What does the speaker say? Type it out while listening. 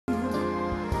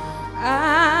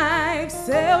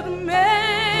sailed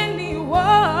many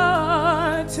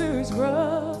waters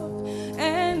rough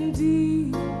and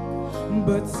deep,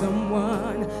 but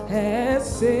someone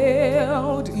has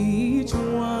sailed each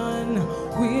one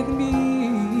with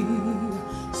me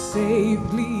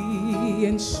safely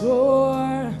and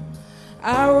sure.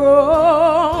 I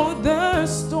rode the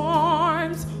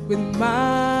storms with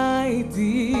my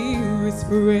dearest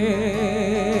friend.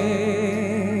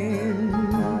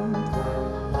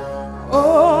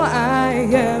 Oh, I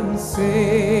am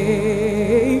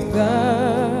safe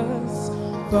thus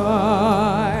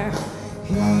far.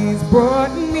 He's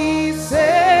brought me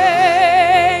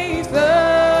safe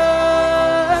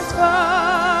thus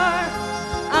far.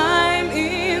 I'm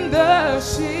in the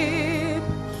ship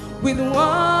with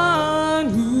one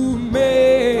who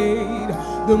made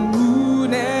the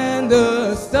moon and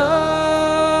the stars.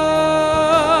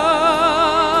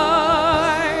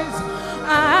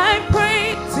 I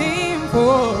praised him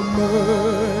for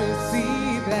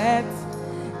mercy that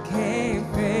can't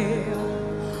fail.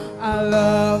 I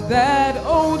love that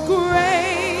old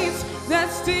grace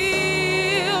that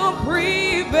still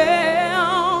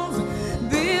prevails.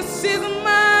 This is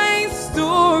my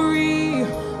story.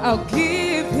 I'll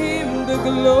give him the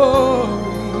glory.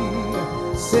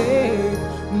 Safe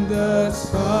thus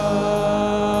far.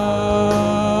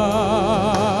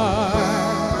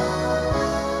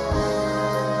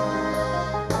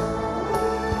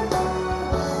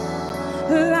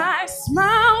 Life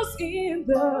smiles in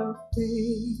the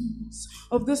face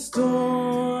of the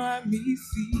stormy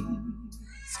seas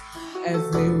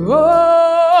as they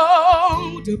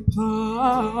rolled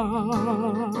apart.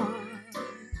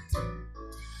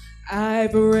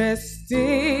 I've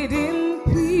rested in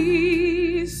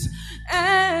peace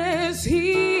as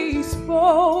he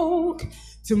spoke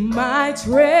to my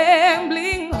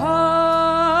trembling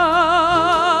heart.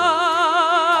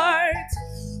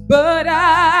 But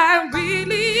I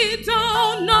really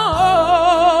don't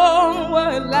know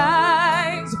what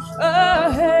lies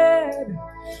ahead.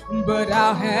 But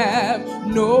I'll have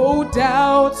no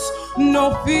doubts,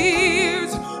 no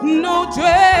fears, no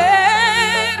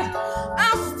dread.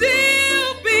 I'll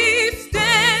still be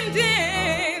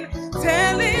standing,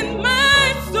 telling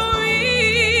my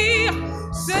story,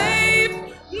 safe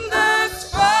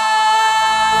thus far.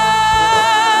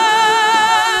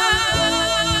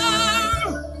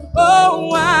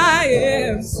 Oh, I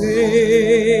am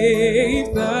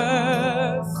safe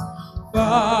thus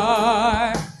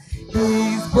far.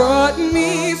 He's brought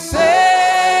me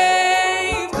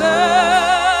safe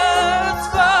thus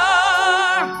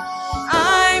far.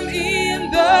 I'm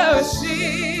in the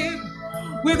ship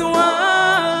with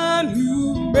one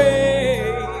who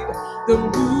made the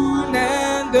moon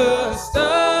and the stars.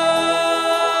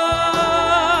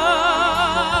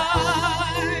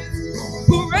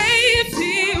 Praise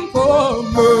him for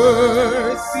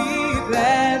mercy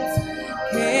that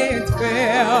can't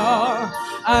fail.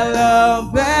 I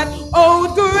love that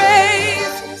old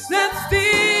grace that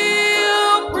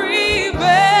still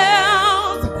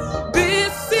prevails.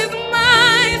 This is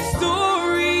my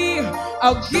story.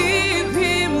 I'll give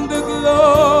him the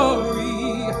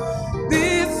glory.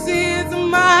 This is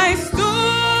my story.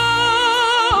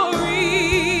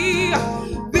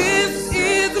 This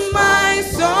is my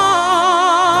song,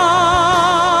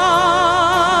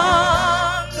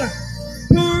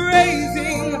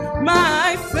 praising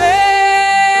my Savior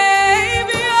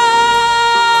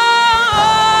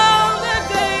all the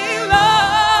day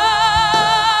long.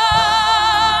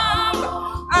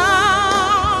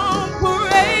 I'll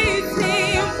praise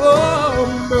him for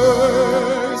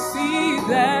mercy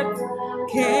that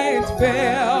can't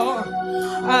fail.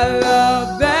 I love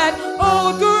that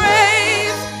old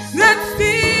grace that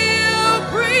still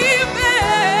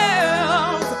prevails.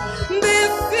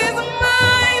 This is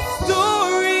my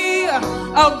story.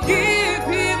 I'll give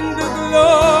him the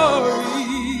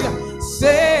glory.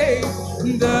 Safe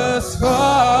thus far.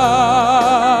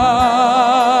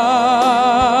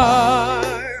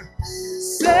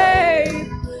 Safe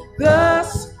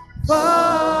thus far.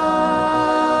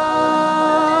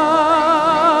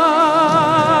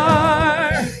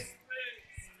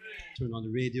 Turn on the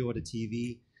radio or the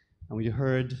TV, and we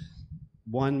heard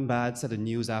one bad set of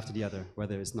news after the other,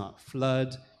 whether it's not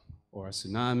flood or a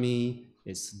tsunami,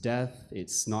 it's death,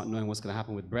 it's not knowing what's going to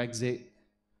happen with Brexit.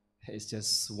 It's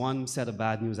just one set of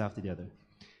bad news after the other.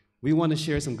 We want to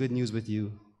share some good news with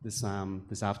you this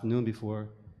afternoon before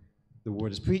the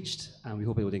word is preached, and we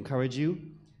hope it would encourage you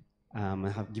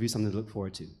and give you something to look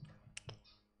forward to.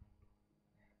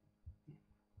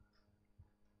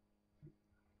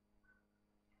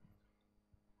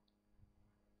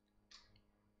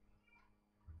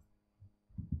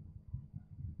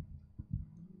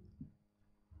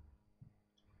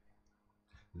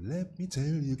 Let me tell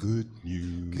you good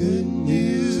news. Good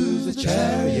news, the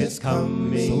chariot's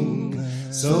coming.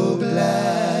 So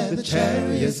glad the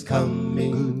chariot's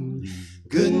coming.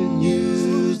 Good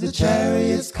news, the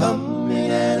chariot's coming,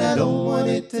 and I don't want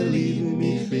it to leave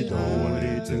me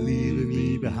behind.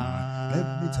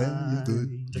 Let me tell you good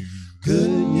news. Good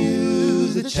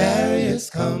news, the chariot's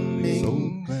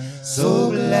coming.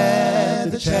 So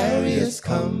glad the chariot's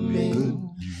coming.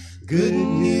 Good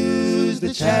news,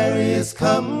 the chariot's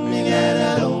coming, and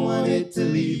I don't want it to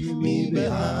leave me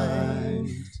behind.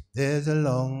 There's a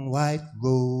long white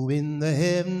row in the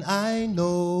heaven I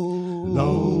know.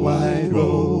 Long white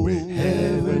row in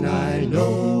heaven I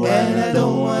know, and I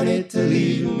don't want it to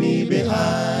leave me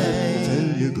behind.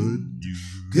 Tell you good news.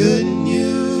 Good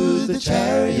news, the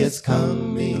chariot's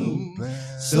coming.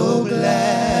 So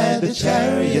glad the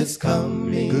chariot's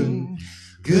coming.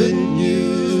 Good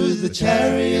news, the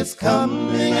chariot's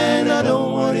coming, and I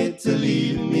don't want it to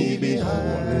leave me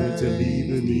behind. Let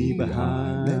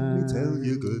me tell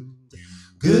you good news.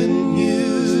 Good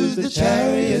news, the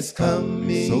chariot's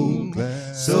coming.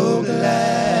 So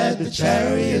glad the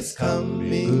chariot's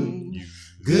coming.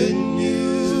 Good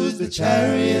news, the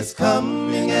chariot's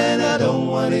coming, and I don't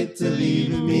want it to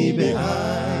leave me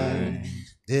behind.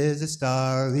 There's a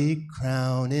starry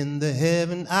crown in the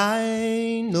heaven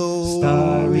I know.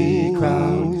 Starry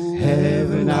crown,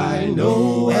 heaven I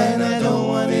know, and I don't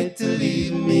want it to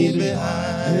leave me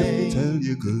behind. Let me tell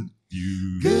you good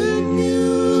news. Good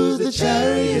news, the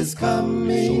chariot's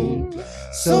coming.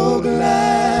 So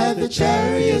glad the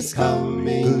chariot's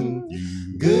coming.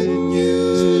 Good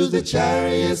news, the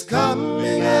chariot's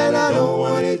coming, and I don't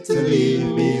want it to leave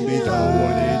me behind.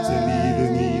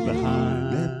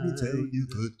 Let me tell you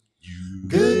good news.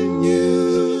 Good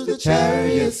news, the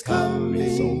chariot's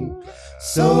coming.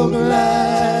 So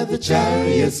glad the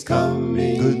chariot's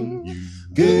coming.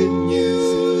 Good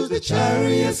news, the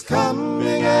chariot's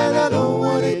coming, and I don't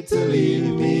want it to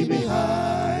leave me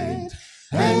behind.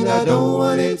 And I don't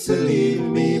want it to leave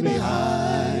me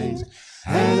behind.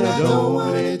 And I don't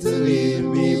want it to leave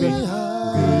me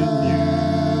behind. Good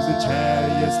news, the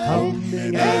chariot's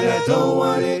coming, and I don't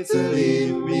want it to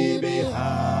leave me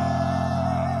behind.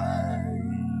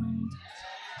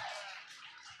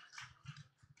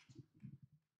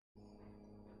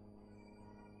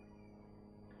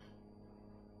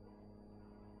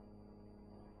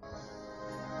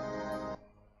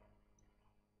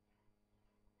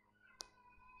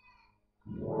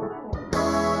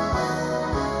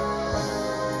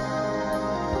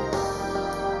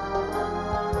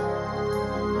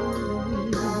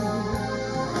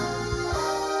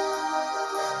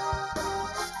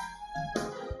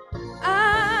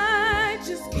 I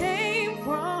just came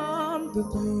from the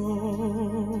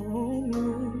throne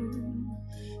room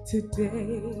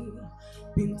today,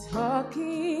 been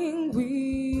talking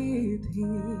with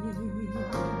him.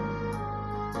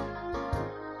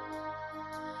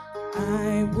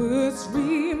 I was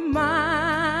reminded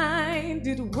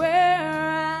where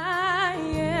I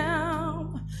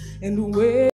am and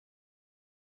where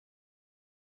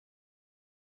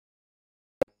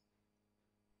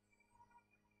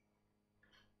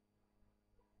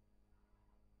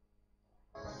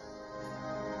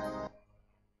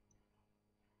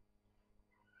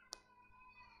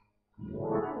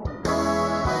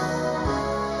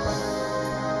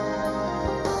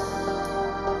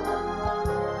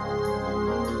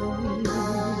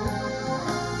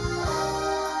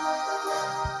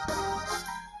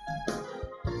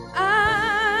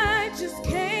I just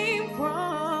came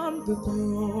from the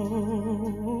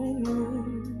throne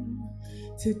room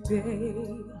today,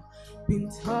 been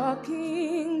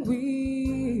talking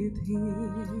with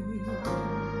him.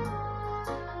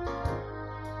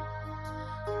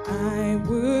 I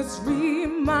was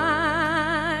reminded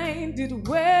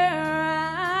where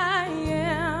I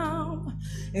am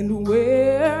and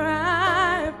where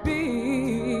I've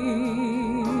been.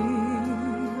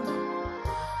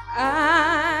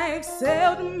 I've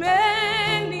sailed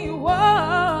many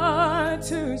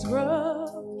waters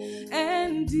rough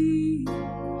and deep,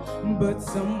 but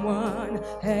someone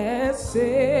has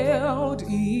sailed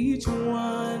each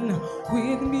one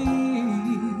with me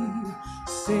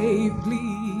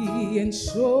safely and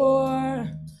sure.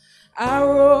 I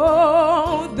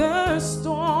rode the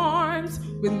storms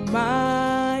with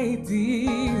my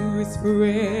dearest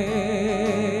friend.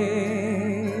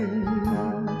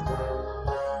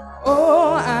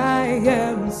 Oh, I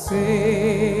am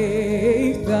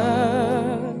safe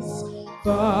thus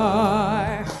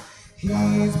far.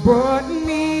 He's brought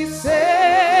me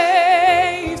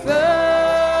safe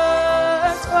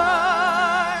thus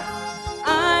far.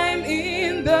 I'm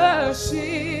in the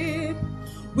ship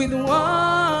with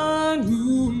one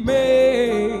who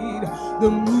made the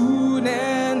moon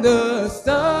and the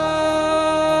stars.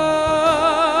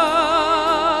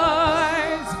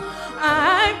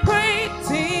 I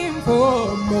praised him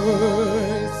for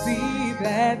mercy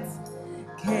that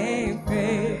can't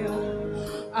fail.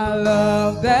 I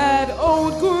love that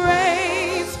old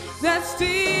grace that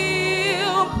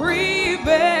still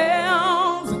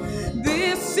prevails.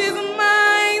 This is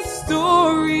my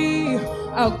story,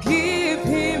 I'll give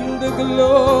him the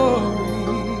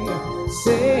glory,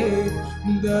 safe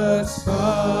thus far.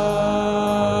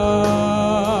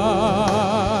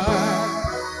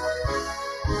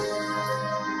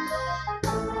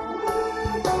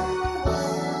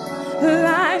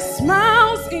 Life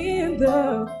smiles in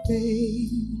the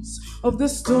face of the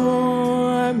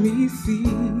stormy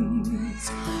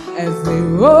seas as they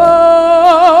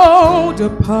rolled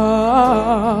apart.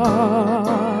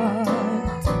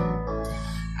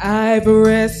 I've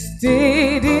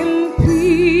rested in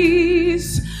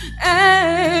peace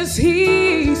as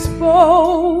he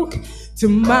spoke to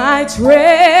my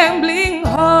trembling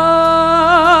heart.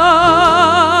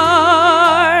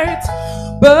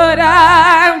 But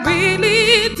I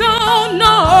really don't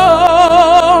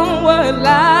know what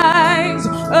lies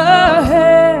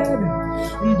ahead.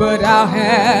 But I'll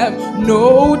have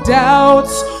no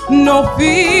doubts, no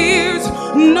fears,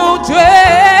 no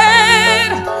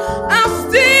dread. I'll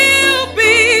still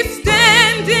be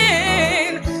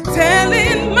standing,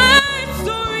 telling my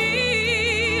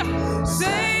story,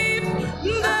 safe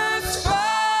thus far.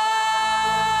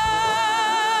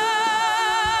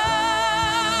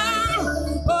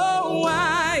 Oh,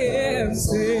 I am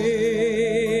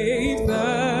safe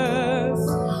thus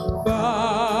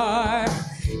far.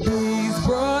 He's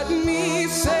brought me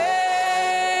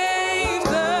safe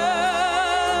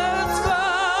thus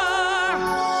far.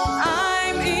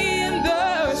 I'm in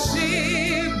the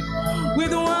ship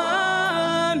with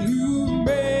one who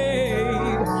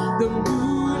made the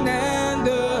moon and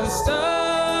the stars.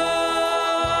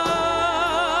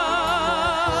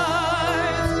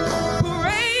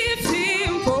 Praise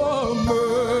him for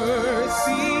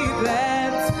mercy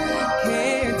that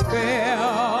can't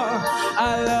fail.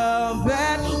 I love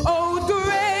that old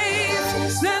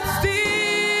grace that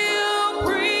still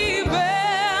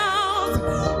prevails.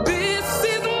 This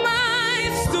is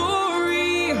my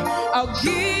story, I'll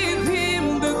give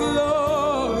him the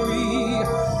glory.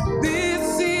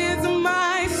 This is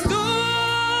my story.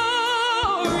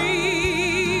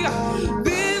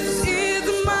 This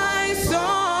is my song,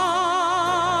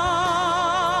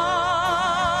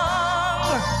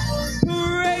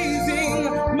 praising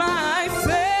my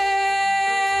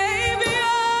Savior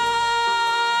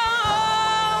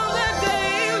all the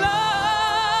day long.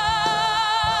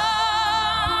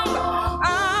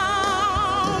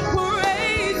 I'll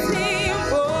praise him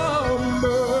for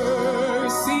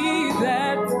mercy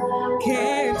that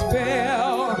can't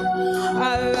fail.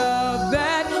 I love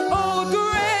that old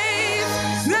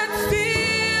grace that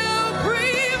still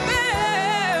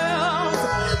prevails.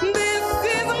 This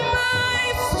is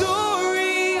my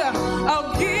story,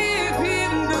 I'll give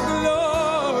him the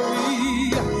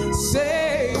glory,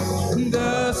 safe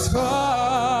thus far,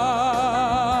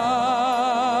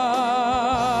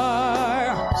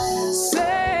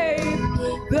 safe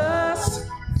thus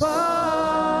far.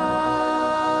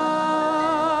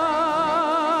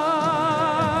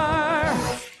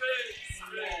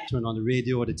 Turn on the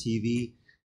radio or the TV,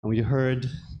 and we heard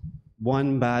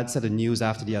one bad set of news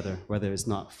after the other, whether it's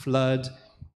not flood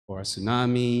or a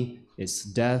tsunami, it's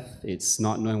death, it's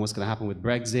not knowing what's going to happen with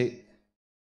Brexit.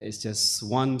 It's just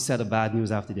one set of bad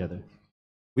news after the other.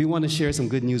 We want to share some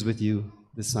good news with you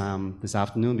this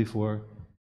afternoon before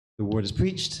the word is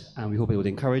preached, and we hope it would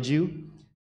encourage you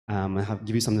and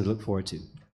give you something to look forward to.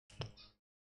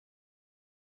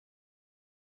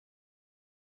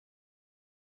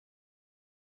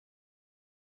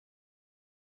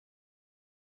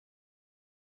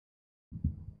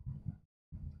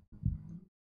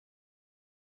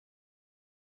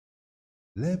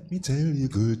 Let me tell you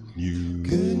good news.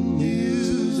 Good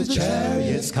news, the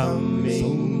chariot's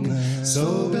coming.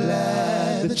 So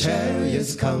glad the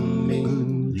chariot's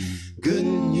coming. Good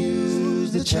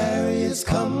news, the chariot's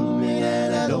coming,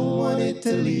 and I don't want it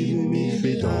to leave me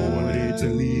behind. Don't want it to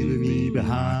leave me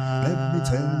behind. Let me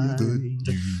tell you good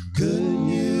news. Good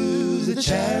news, the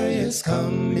chariot's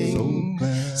coming.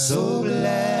 So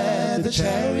glad the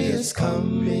chariot's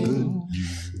coming.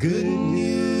 Good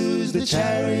news, the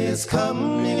chariot's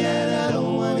coming, and I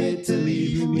don't want it to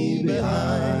leave me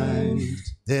behind.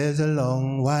 There's a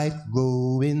long white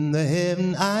row in the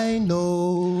heaven I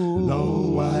know.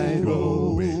 Long white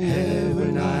row in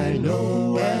heaven I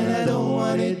know, and I don't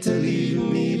want it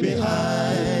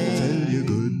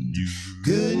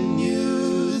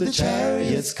the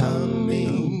chariot's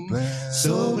coming.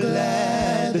 So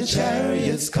glad the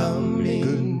chariot's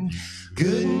coming.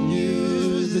 Good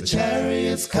news, the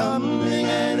chariot's coming,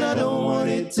 and I don't want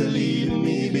it to leave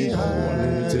me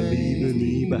behind. To leave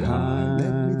me behind.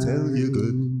 Let me tell you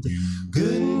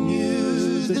good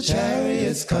news, the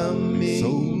chariot's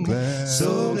coming.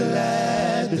 So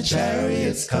glad the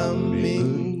chariot's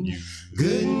coming.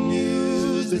 Good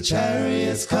news, the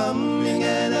chariot's coming,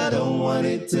 and I don't want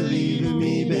it to leave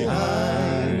me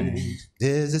behind.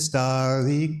 There's a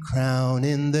starry crown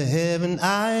in the heaven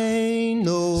I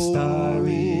know.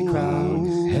 Starry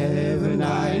crown, heaven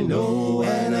I know,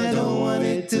 and I don't want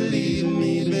it to leave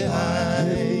me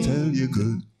behind. Tell you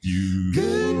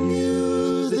good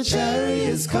news, the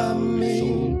chariot's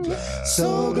coming.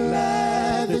 So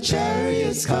glad the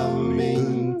chariot's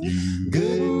coming.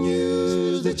 Good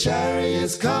news, the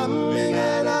chariot's coming,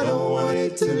 and I don't want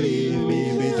it to leave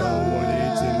me behind.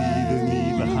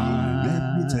 Let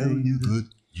me tell you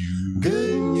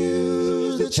good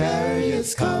news, the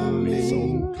chariot's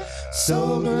coming.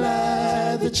 So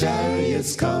glad the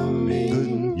chariot's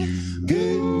coming.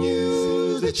 Good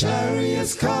news, the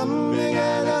chariot's coming,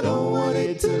 and I don't want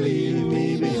it to leave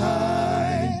me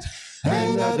behind.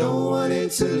 And I don't want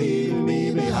it to leave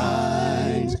me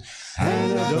behind.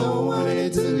 And I don't want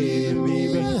it to leave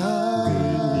me behind.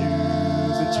 Good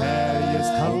news, the chariot's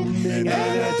coming, and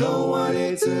I don't want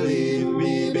it to leave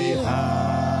me behind.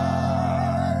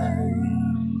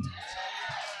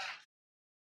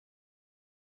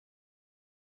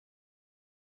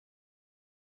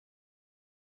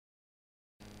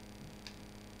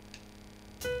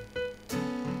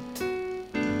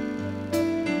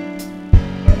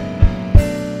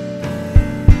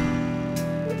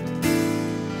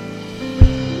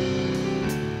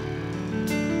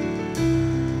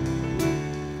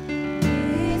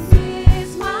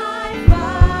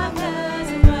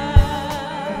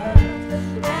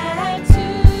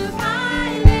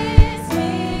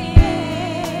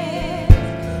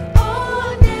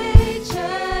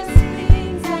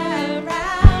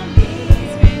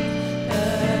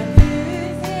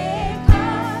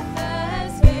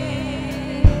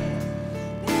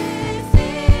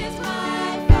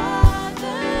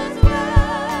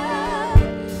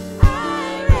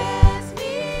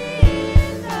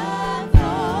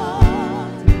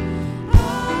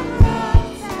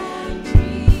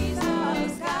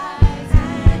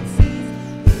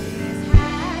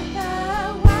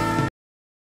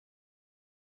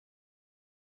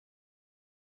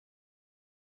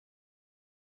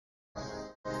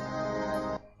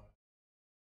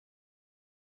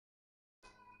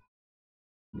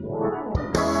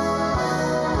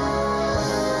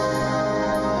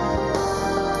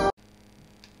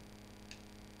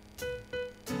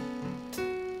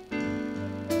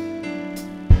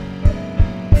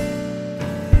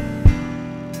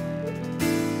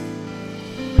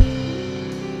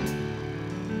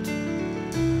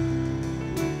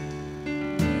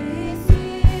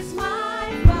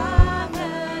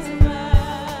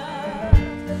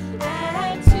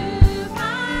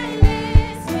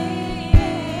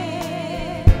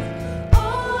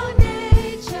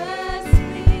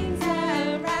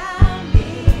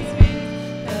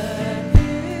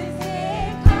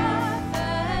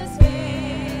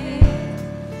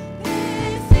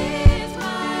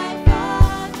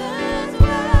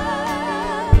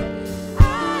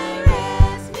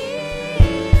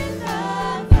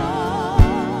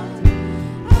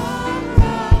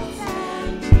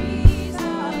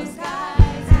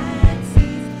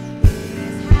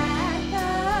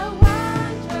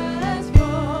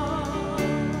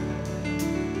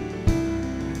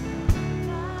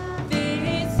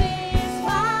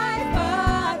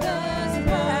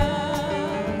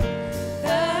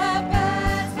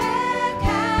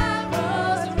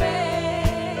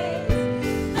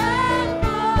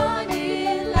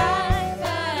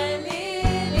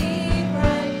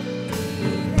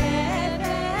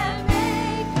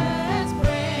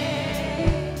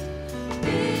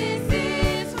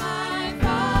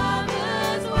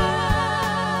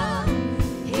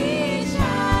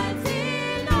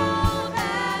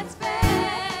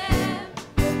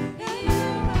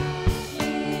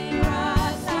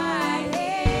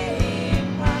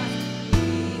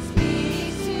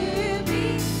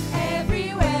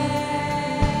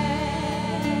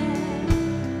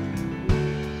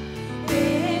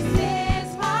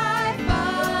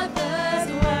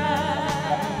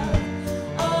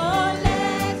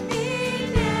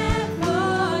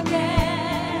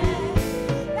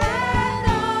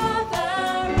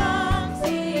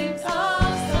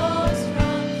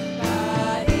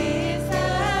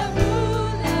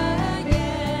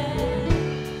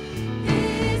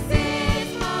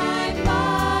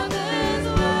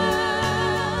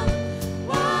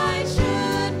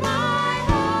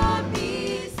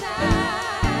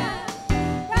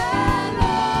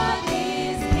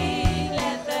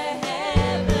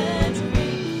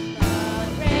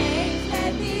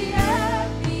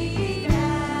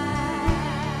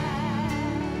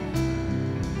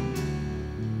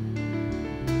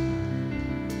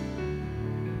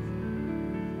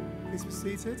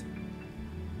 seated.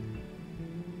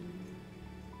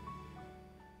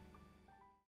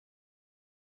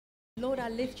 Lord, I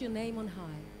lift your name on high.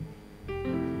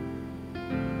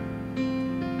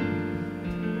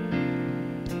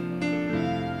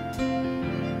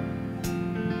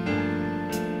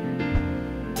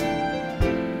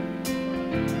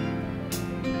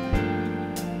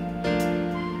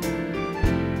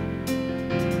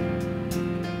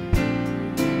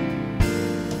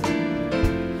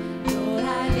 Lord,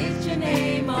 I lift your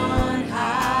name on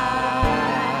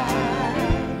high.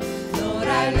 Lord,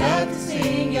 I love to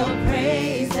sing your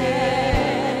praises.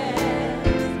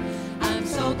 I'm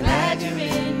so glad you're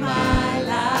in my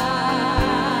life.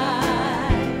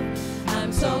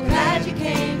 I'm so glad you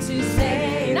came to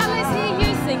save. Now let's hear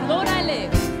you sing, Lord, I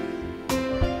live.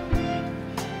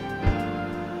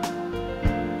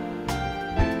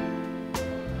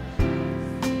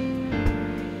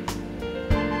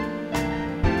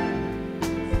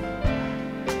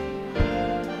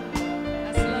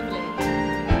 That's lovely.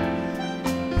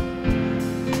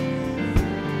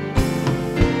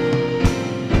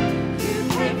 You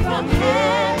came from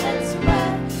heaven to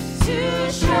earth to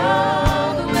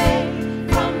show the way,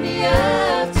 from the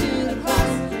earth to the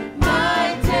cross,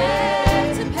 my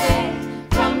debt to pay,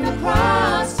 from the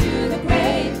cross to the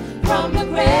grave, from the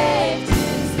grave to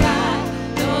the sky.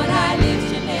 Lord, I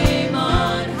lift your name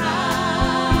on high.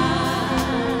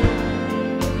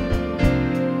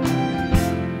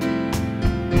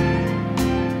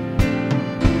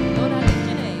 Lord, I lift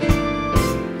your name.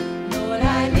 Lord,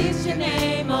 I lift your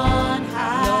name on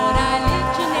high. Lord, I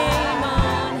lift your name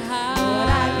on high. Lord,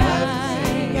 I love to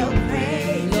sing your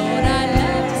praise. Lord, I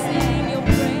love to sing your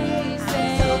praises.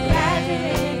 I'm so glad you're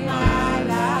in my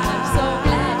life. I'm so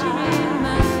glad you're in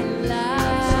my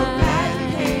life. So glad you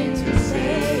came to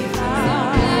save us. So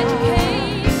glad you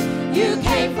came. You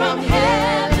came from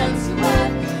heaven to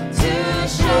earth to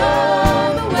show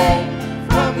the way,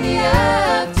 from the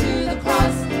earth to the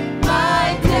cross, my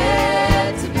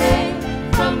debt to pay,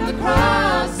 from the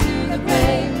cross to the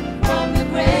grave, from the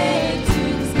grave to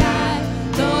the sky.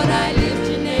 Lord, I lift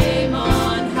your name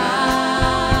on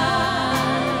high.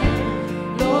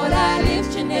 Lord, I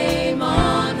lift your name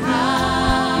on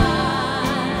high.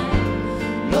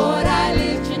 Lord, I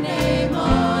lift your name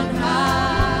on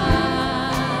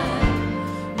high.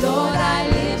 Lord, I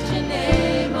lift your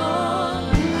name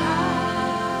on high.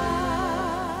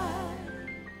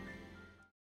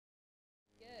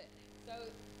 Good. So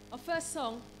our first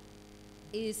song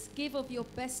is Give of Your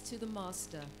Best to the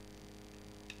Master.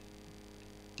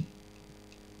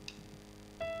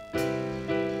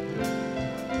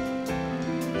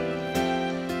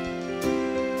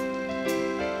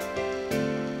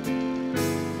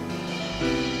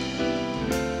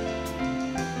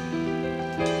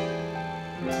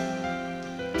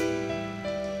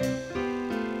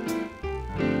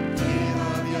 Give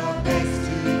of your best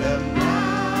to the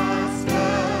Master.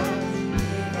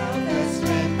 Give of the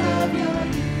strength of your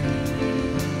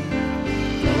youth.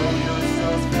 For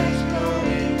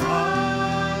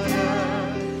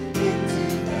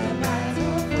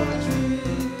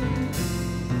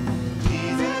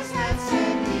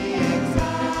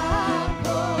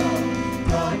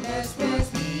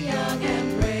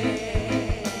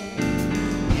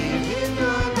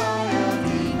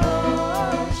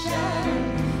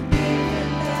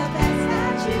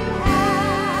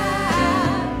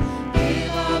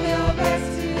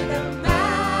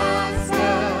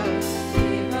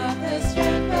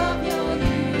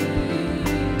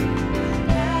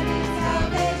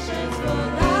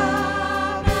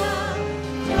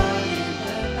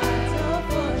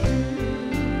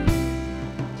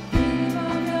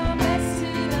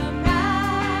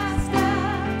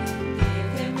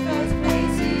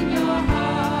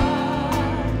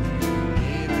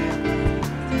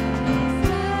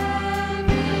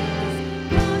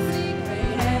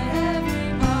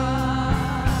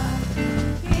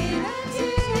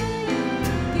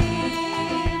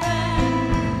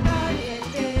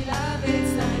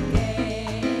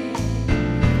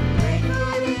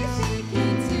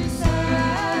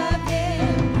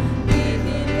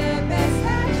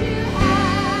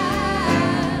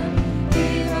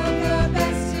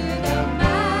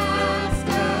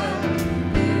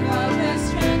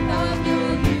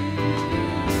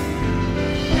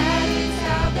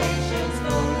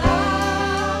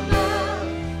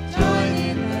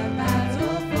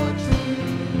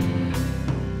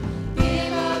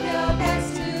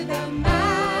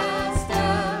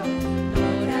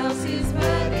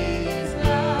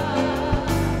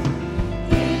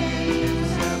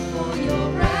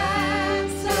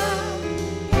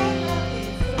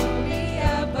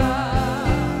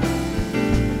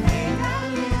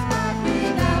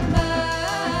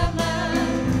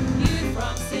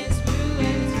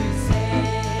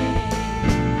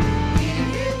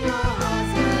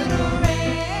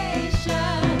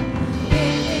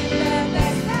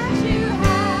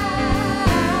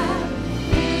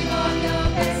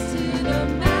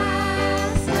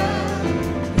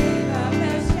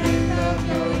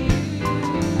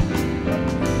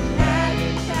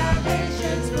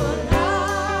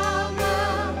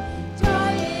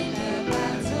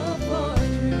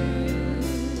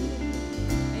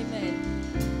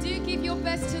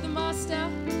best to the Master?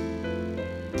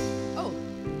 Oh,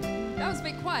 that was a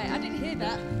bit quiet. I didn't hear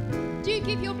that. Do you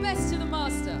give your best to the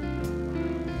Master?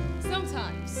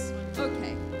 Sometimes.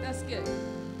 Okay, that's good.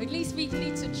 At least we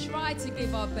need to try to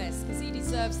give our best, because he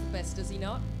deserves the best, does he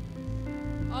not?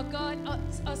 Our God,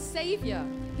 our Savior,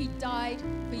 he died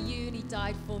for you and he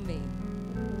died for me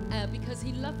because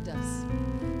he loved us.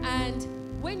 And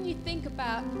when you think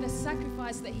about the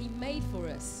sacrifice that he made for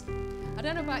us, I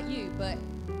don't know about you, but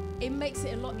it makes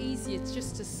it a lot easier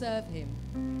just to serve him,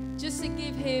 just to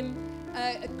give him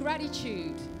a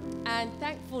gratitude and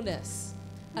thankfulness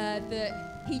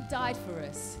that he died for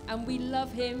us, and we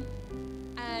love him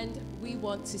and we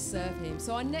want to serve him.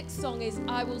 So our next song is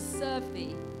I Will Serve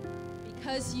Thee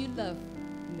Because You Love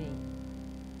Me.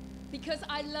 Because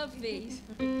I love thee,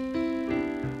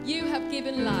 you have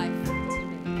given life to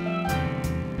me.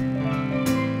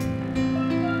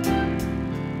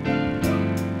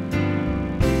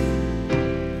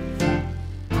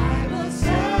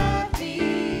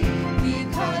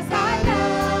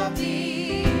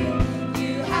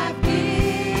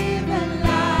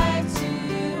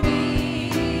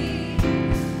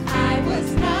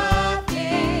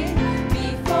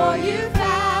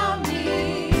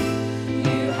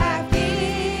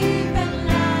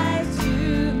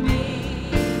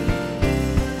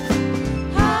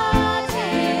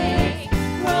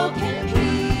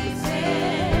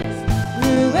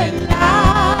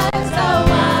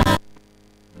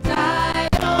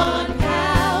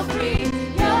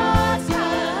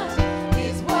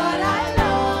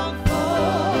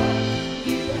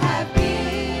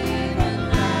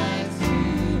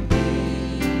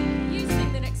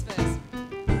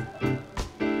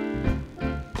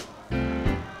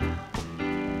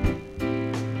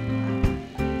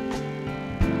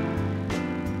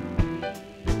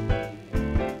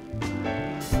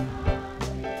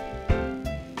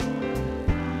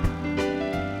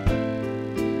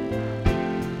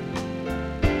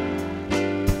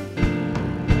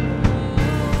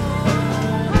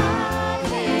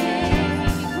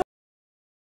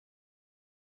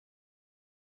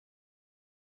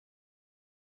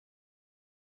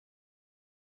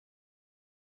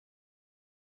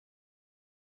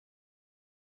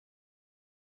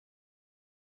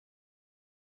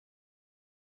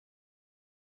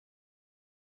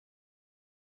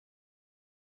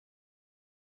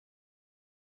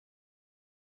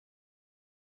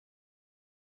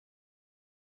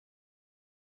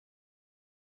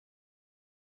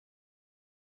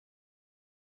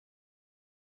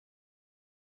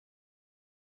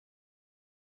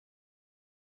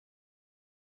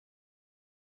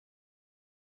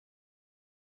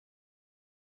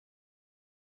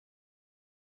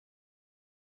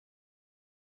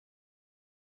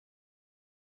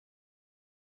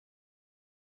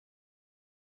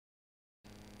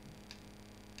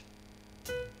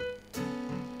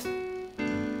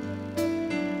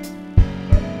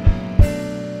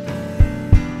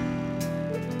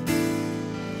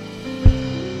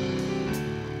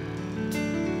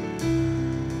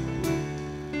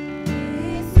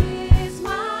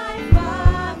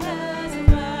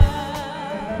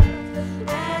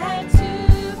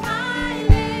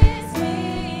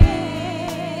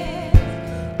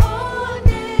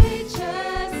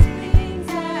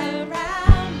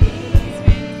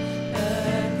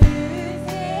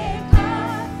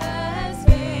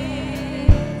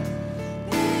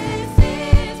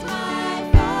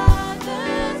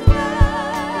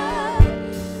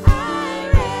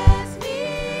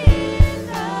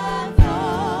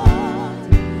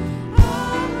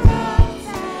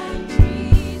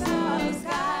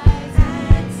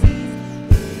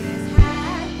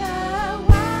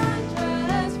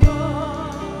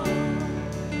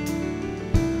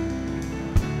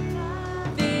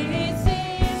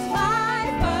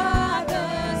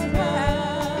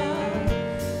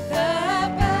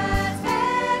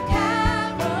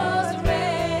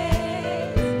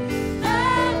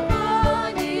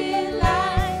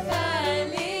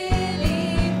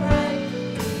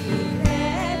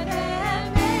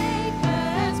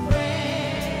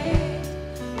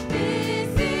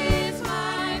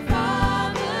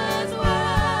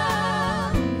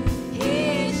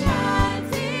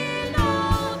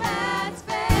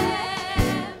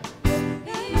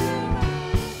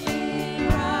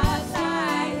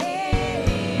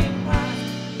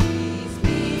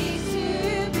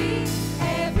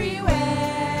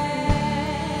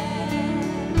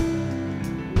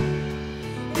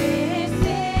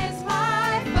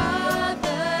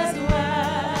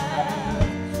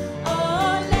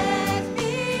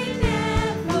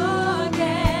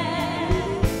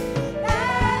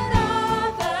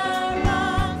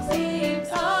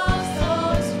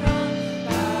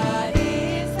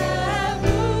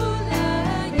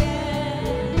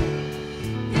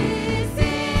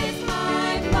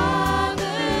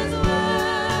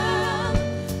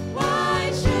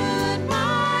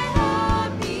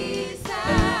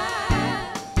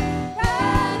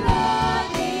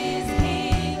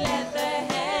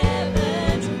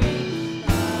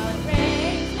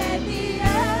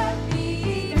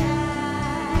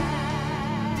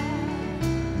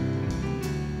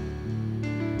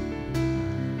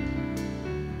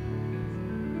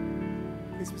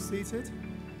 Please be seated.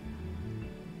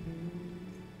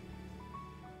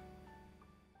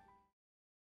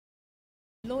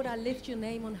 Lord, I lift your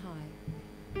name on high.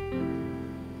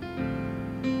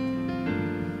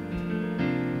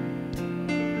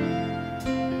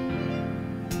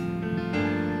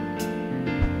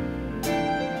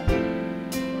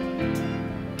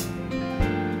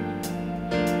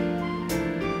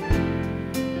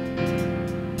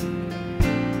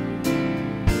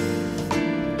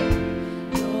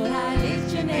 Lord, I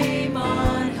lift your name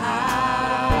on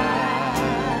high.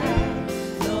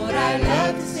 Lord, I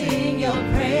love to sing your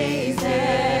praises.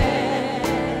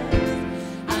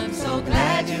 I'm so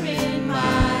glad you're in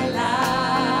my life.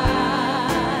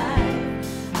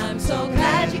 I'm so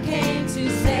glad you came to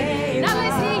save. Now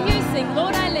let's hear you sing,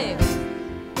 Lord, I live.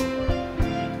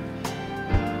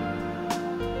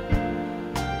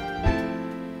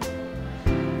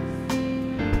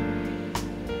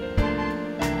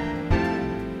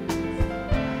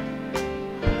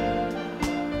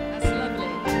 That's lovely.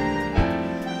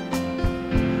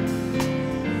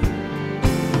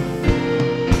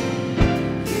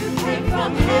 You came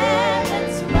from heaven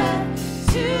to earth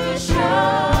to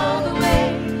show the way,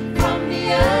 from the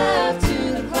earth to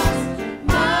the cross,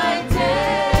 my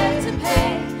debt to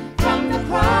pay, from the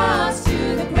cross to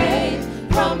the grave,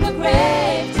 from the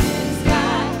grave to the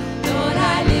sky. Lord,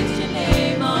 I lift your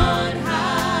name on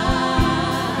high.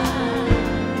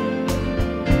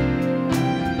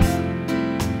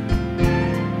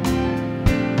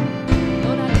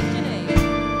 Lord, I lift your name.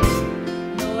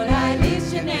 Lord, I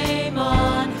lift your name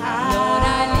on high. Lord,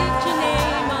 I lift your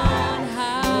name on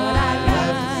high. Lord, I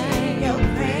love to sing your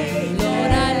praise.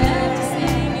 Lord, I love to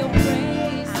sing your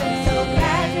praises. I'm so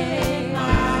glad you're in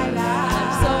my life.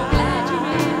 I'm so glad you're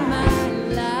in my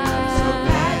life. So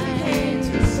glad you came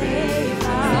to save us.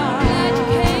 So glad you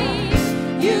came.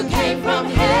 You came from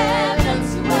heaven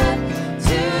to earth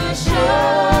to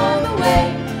show the way,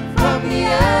 from the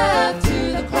earth to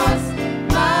the cross,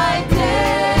 my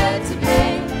debt to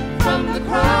pay, from the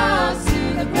cross to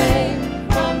the grave,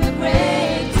 from the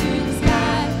grave to the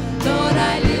sky. Lord,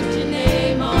 I lift your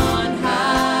name on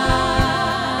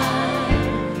high.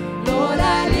 Lord,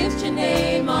 I lift your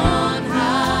name on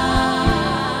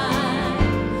high.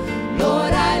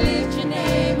 Lord, I lift your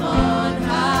name on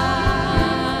high.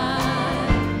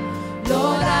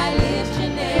 Lord, I lift your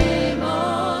name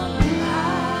on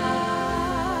high.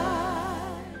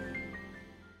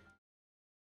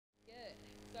 Good.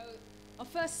 So our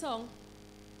first song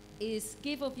is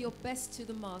Give of Your Best to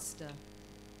the Master.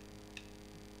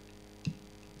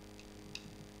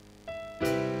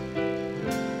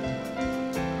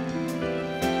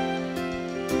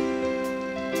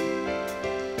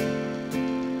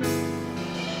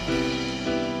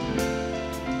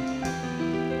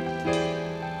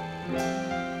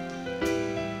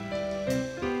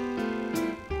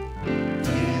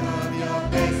 Give of your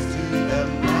best to the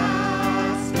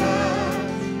Master.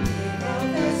 Give of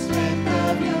the strength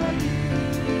of your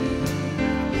youth.